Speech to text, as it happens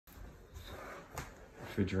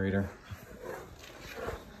refrigerator.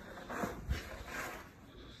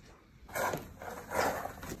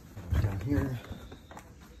 Down here.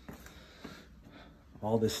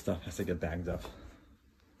 All this stuff has to get bagged up.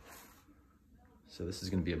 So this is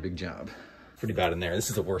gonna be a big job. Pretty bad in there. This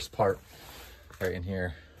is the worst part, right in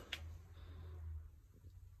here.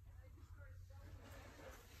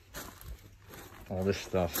 All this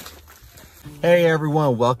stuff. Hey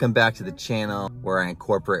everyone, welcome back to the channel where I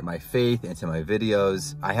incorporate my faith into my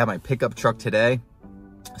videos. I have my pickup truck today.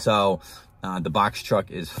 So the box truck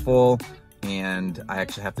is full and I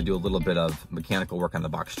actually have to do a little bit of mechanical work on the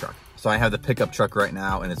box truck. So I have the pickup truck right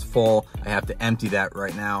now and it's full. I have to empty that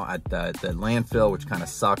right now at the landfill, which kind of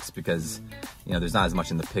sucks because, you know, there's not as much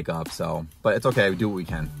in the pickup. So, but it's okay, we do what we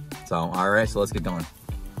can. So, all right, so let's get going.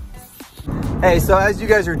 Hey, so as you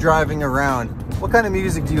guys are driving around, what kind of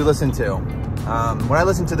music do you listen to? When I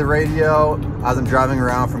listen to the radio, as I'm driving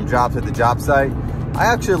around from job to the job site, I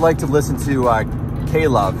actually like to listen to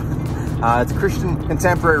K-Love. It's a Christian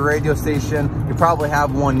contemporary radio station. You probably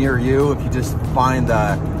have one near you if you just find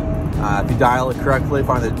if you dial it correctly,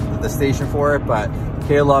 find the station for it, but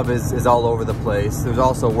K-Love is all over the place. There's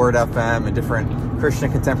also Word FM and different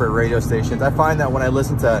Christian contemporary radio stations. I find that when I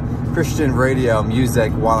listen to Christian radio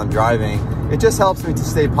music while I'm driving, it just helps me to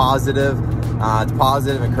stay positive. It's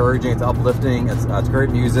positive, encouraging, it's uplifting, it's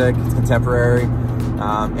great music, it's contemporary.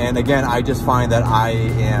 And again, I just find that I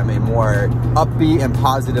am a more upbeat and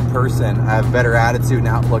positive person. I have a better attitude and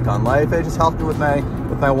outlook on life. It just helps me with my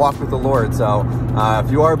walk with the Lord. So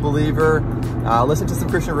if you are a believer, listen to some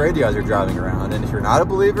Christian radio as you're driving around. And if you're not a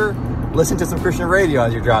believer, listen to some Christian radio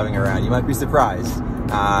as you're driving around. You might be surprised.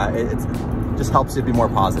 It just helps you be more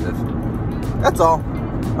positive. That's all.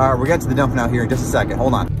 All right, we're getting to the dump now here in just a second.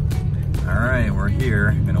 Hold on. All right, we're here.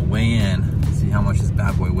 I'm gonna weigh in, see how much this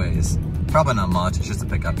bad boy weighs. Probably not much, it's just a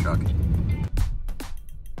pickup truck.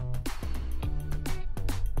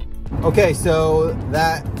 Okay, so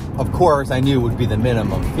that, of course, I knew would be the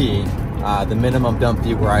minimum fee. The minimum dump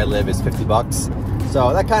fee where I live is 50 bucks.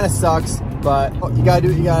 So that kind of sucks, but you gotta do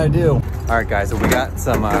what you gotta do. All right, guys, so we got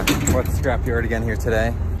some, we're at the scrapyard again here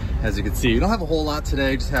today. As you can see, we don't have a whole lot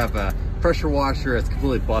today, just have a pressure washer. It's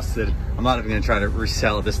completely busted. I'm not even gonna try to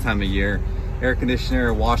resell it this time of year. Air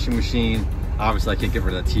conditioner, washing machine. Obviously I can't get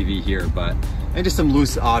rid of the TV here, but, and just some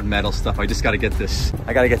loose, odd metal stuff. I just gotta get this,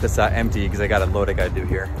 empty because I got a load I gotta do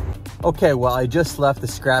here. Okay, well, I just left the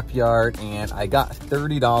scrapyard and I got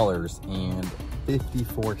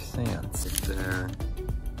 $30.54 there.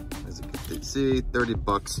 As you can see, 30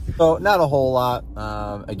 bucks. So not a whole lot.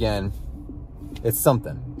 Again, it's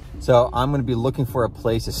something. So I'm gonna be looking for a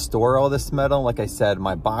place to store all this metal. Like I said,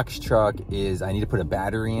 my box truck is, I need to put a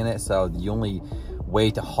battery in it. So the only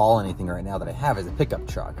way to haul anything right now that I have is a pickup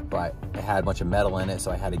truck, but it had a bunch of metal in it,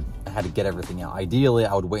 so I had to get everything out. Ideally,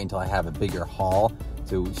 I would wait until I have a bigger haul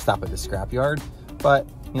to stop at the scrapyard, but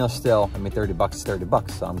you know, still, I mean, 30 bucks is 30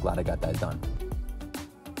 bucks, so I'm glad I got that done.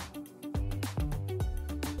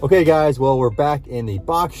 Okay guys, well, we're back in the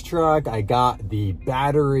box truck. I got the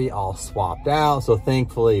battery all swapped out, so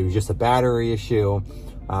thankfully it was just a battery issue.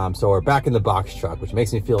 So we're back in the box truck, which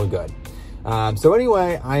makes me feel good. So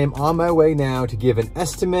anyway, I am on my way now to give an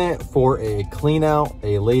estimate for a clean out.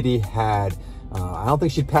 A lady had, I don't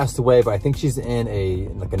think she'd passed away, but I think she's in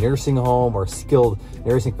like a nursing home or skilled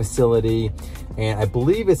nursing facility. And I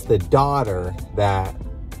believe it's the daughter that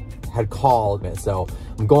had called me. So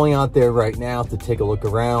I'm going out there right now to take a look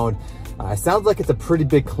around. It sounds like it's a pretty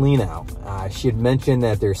big clean out. She had mentioned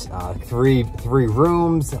that there's three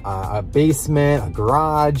rooms, a basement, a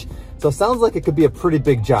garage. So it sounds like it could be a pretty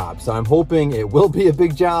big job. So I'm hoping it will be a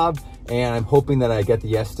big job, and I'm hoping that I get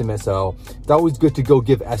the estimate. So it's always good to go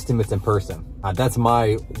give estimates in person. That's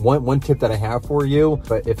my one tip that I have for you.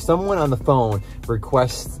 But if someone on the phone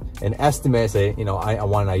requests an estimate, say, you know, I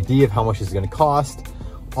want an idea of how much it's gonna cost,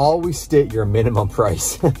 always state your minimum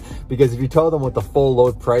price. Because if you tell them what the full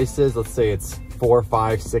load price is, let's say it's $400,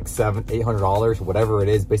 $500, $600, $700, $800, whatever it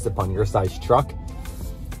is based upon your size truck,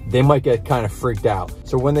 they might get kind of freaked out.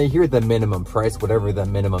 So when they hear the minimum price, whatever the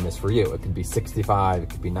minimum is for you, it could be 65, it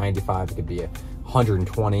could be 95, it could be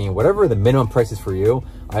 120, whatever the minimum price is for you,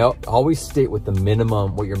 I always state what your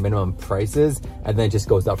minimum price is, and then it just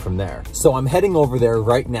goes up from there. So I'm heading over there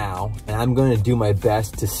right now, and I'm gonna do my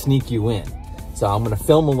best to sneak you in. So I'm gonna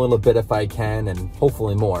film a little bit if I can, and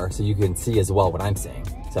hopefully more, so you can see as well what I'm seeing.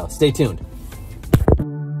 So stay tuned.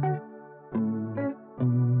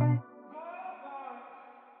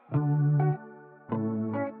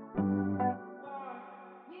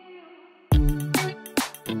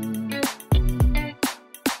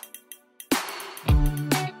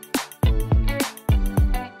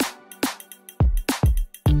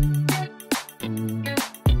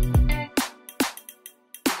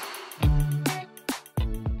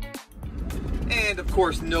 Of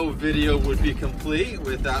course, no video would be complete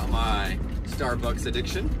without my Starbucks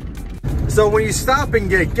addiction. So when you stop and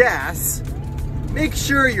get gas, make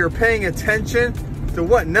sure you're paying attention to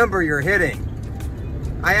what number you're hitting.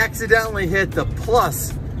 I accidentally hit the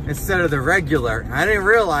plus instead of the regular. I didn't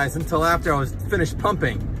realize until after I was finished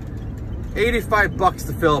pumping. 85 bucks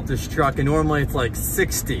to fill up this truck, and normally it's like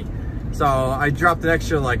 60. So I dropped an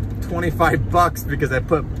extra like 25 bucks because I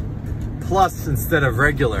put plus instead of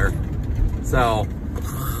regular. So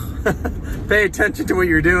pay attention to what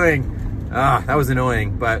you're doing. That was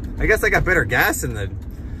annoying, but I guess I got better gas in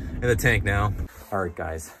the tank now. All right,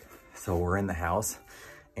 guys, so we're in the house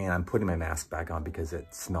and I'm putting my mask back on because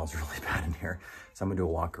it smells really bad in here. So I'm gonna do a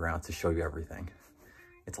walk around to show you everything.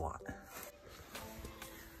 It's a lot.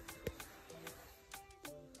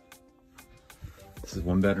 This is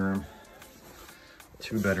 1 bedroom,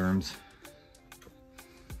 2 bedrooms.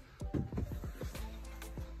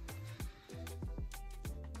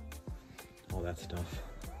 All that stuff.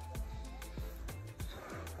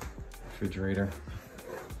 Refrigerator.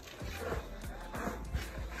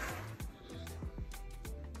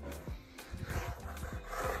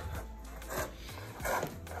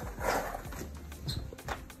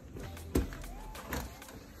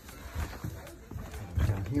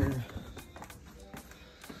 Down here.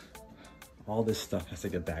 All this stuff has to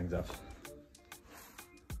get bagged up.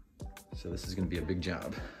 So this is gonna be a big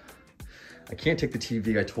job. I can't take the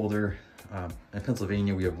TV. I told her in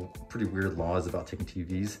Pennsylvania, we have pretty weird laws about taking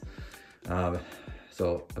TVs.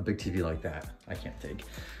 So a big TV like that, I can't take.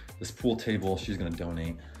 This pool table, she's gonna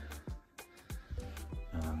donate.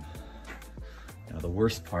 Now the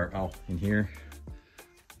worst part, in here,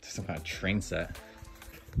 some kind of train set.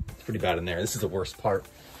 It's pretty bad in there. This is the worst part,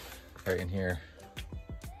 right in here.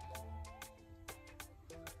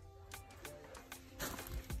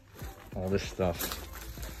 All this stuff.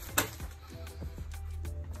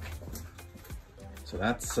 So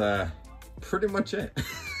that's pretty much it.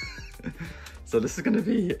 So this is gonna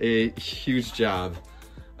be a huge job.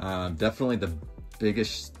 Definitely the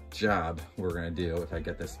biggest job we're gonna do if I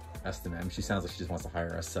get this estimate. I mean, she sounds like she just wants to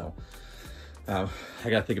hire us. So I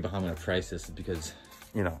gotta think about how I'm gonna price this because,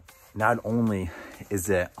 you know, not only is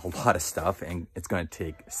it a lot of stuff and it's gonna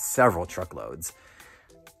take several truckloads,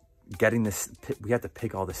 getting this, we have to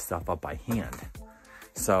pick all this stuff up by hand.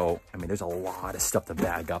 So, I mean, there's a lot of stuff to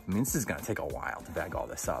bag up. I mean, this is gonna take a while to bag all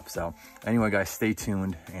this up. So anyway, guys, stay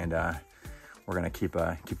tuned and we're gonna keep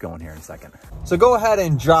going here in a second. So go ahead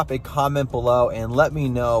and drop a comment below and let me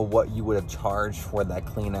know what you would have charged for that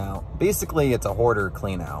clean out. Basically, it's a hoarder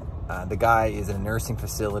clean out. The guy is in a nursing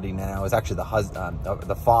facility now. It's actually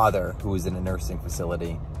the father who is in a nursing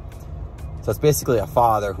facility. So it's basically a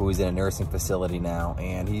father who is in a nursing facility now,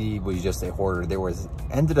 and he was just a hoarder. There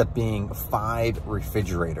ended up being 5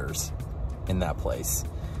 refrigerators in that place,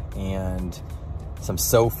 and some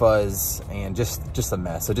sofas, and just a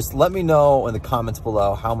mess. So just let me know in the comments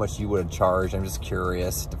below how much you would have charged. I'm just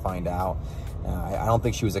curious to find out. I don't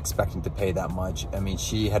think she was expecting to pay that much. I mean,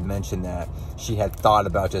 she had mentioned that she had thought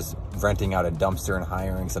about just renting out a dumpster and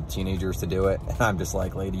hiring some teenagers to do it. And I'm just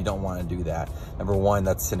like, lady, you don't want to do that. Number one,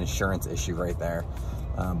 that's an insurance issue right there.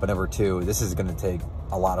 But number two, this is going to take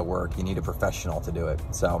a lot of work. You need a professional to do it.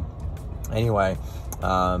 So anyway,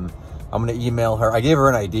 I'm going to email her. I gave her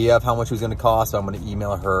an idea of how much it was going to cost. So I'm going to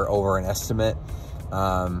email her over an estimate.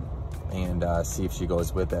 And see if she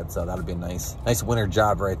goes with it. So that'll be a nice winter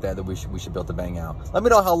job right there that we should be able to bang out. Let me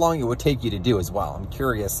know how long it would take you to do as well. I'm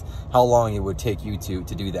curious how long it would take you to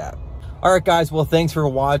do that. All right, guys. Well, thanks for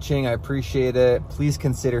watching. I appreciate it. Please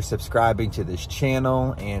consider subscribing to this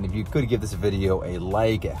channel. And if you could give this video a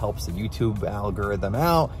like, it helps the YouTube algorithm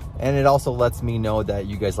out. And it also lets me know that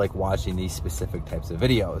you guys like watching these specific types of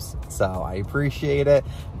videos. So I appreciate it.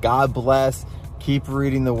 God bless. Keep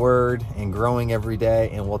reading the word and growing every day,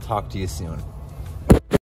 and we'll talk to you soon.